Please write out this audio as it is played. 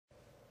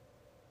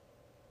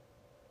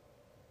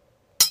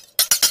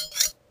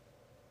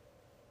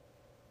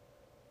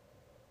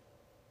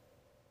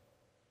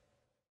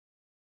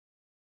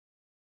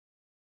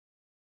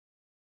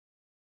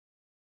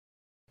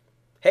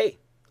Hey,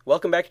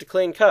 welcome back to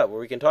Clean Cut, where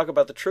we can talk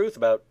about the truth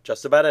about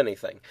just about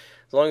anything,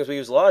 as long as we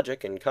use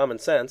logic and common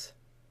sense.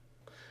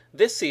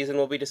 This season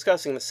we'll be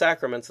discussing the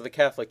sacraments of the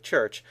Catholic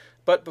Church,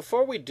 but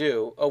before we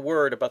do, a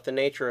word about the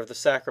nature of the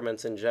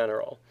sacraments in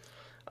general.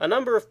 A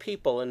number of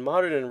people in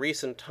modern and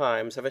recent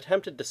times have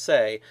attempted to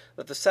say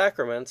that the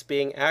sacraments,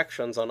 being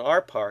actions on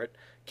our part,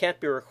 can't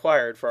be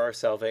required for our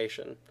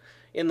salvation,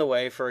 in the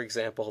way, for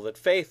example, that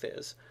faith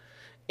is.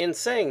 In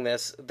saying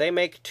this, they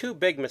make two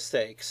big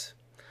mistakes.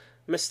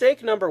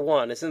 Mistake number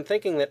one is in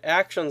thinking that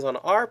actions on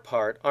our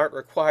part aren't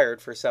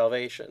required for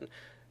salvation.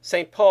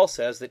 St. Paul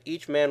says that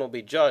each man will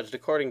be judged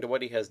according to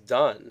what he has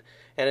done.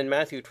 And in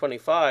Matthew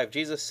 25,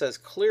 Jesus says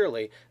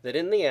clearly that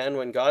in the end,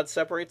 when God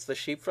separates the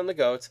sheep from the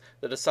goats,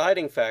 the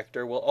deciding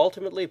factor will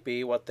ultimately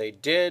be what they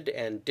did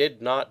and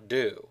did not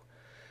do.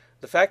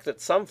 The fact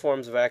that some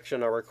forms of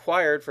action are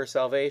required for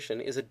salvation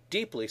is a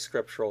deeply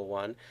scriptural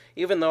one,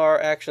 even though our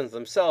actions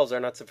themselves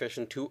are not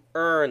sufficient to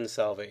earn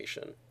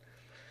salvation.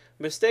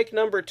 Mistake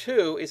number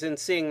two is in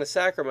seeing the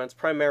sacraments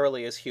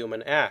primarily as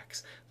human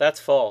acts. That's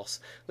false.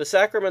 The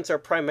sacraments are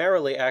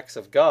primarily acts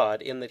of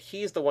God, in that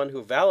He's the one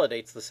who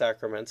validates the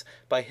sacraments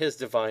by His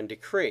divine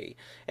decree,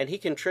 and He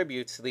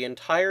contributes to the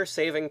entire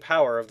saving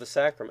power of the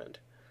sacrament.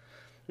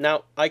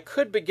 Now, I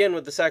could begin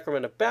with the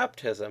sacrament of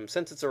baptism,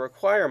 since it's a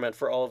requirement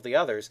for all of the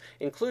others,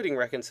 including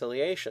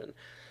reconciliation.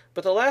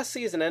 But the last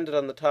season ended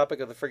on the topic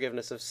of the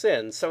forgiveness of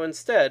sins, so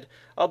instead,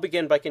 I'll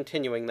begin by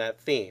continuing that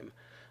theme.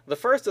 The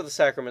first of the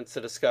sacraments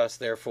to discuss,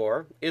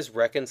 therefore, is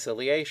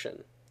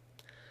reconciliation.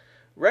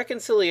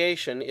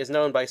 Reconciliation is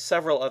known by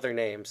several other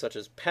names, such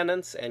as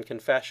penance and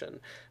confession,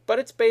 but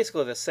it's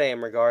basically the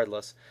same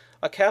regardless.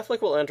 A Catholic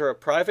will enter a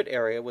private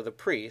area with a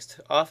priest,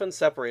 often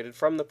separated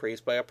from the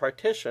priest by a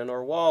partition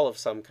or wall of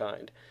some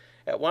kind.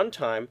 At one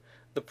time,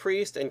 the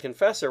priest and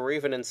confessor were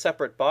even in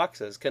separate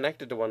boxes,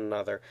 connected to one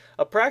another,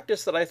 a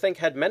practice that I think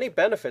had many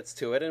benefits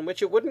to it and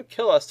which it wouldn't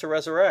kill us to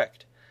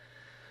resurrect.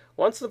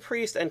 Once the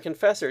priest and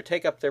confessor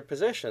take up their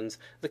positions,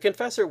 the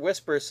confessor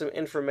whispers some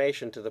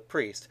information to the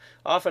priest,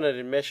 often an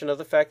admission of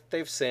the fact that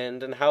they've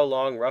sinned and how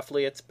long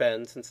roughly it's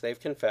been since they've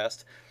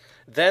confessed.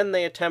 Then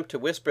they attempt to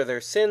whisper their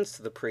sins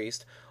to the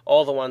priest,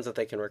 all the ones that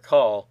they can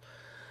recall.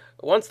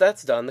 Once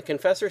that's done, the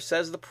confessor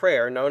says the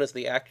prayer known as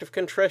the act of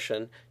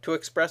contrition to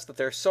express that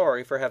they're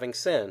sorry for having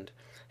sinned.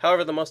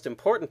 However, the most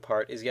important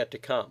part is yet to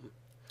come.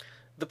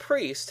 The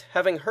priest,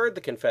 having heard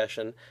the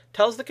confession,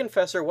 tells the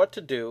confessor what to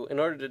do in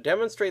order to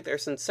demonstrate their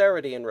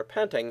sincerity in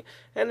repenting,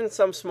 and in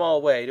some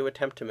small way to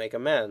attempt to make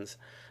amends.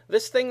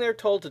 This thing they're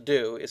told to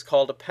do is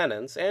called a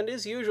penance, and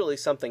is usually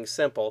something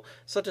simple,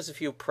 such as a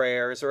few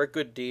prayers or a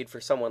good deed for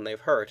someone they've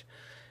hurt.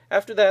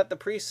 After that, the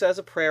priest says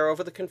a prayer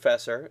over the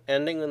confessor,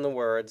 ending in the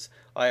words,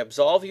 "I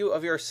absolve you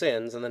of your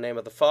sins in the name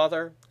of the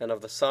Father, and of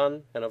the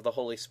Son, and of the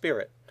Holy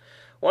Spirit."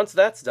 Once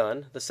that's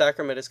done, the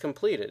sacrament is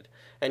completed,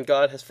 and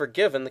God has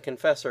forgiven the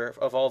confessor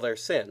of all their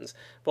sins,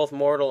 both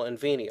mortal and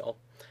venial.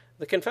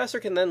 The confessor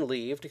can then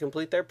leave to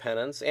complete their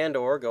penance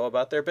and/or go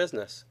about their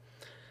business.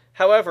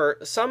 However,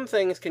 some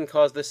things can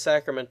cause this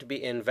sacrament to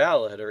be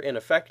invalid or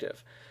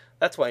ineffective.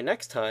 That's why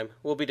next time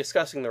we'll be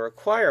discussing the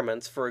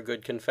requirements for a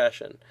good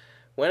confession.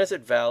 When is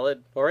it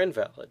valid or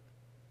invalid?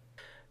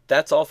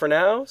 That's all for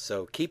now,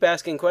 so keep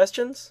asking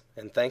questions,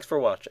 and thanks for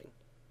watching.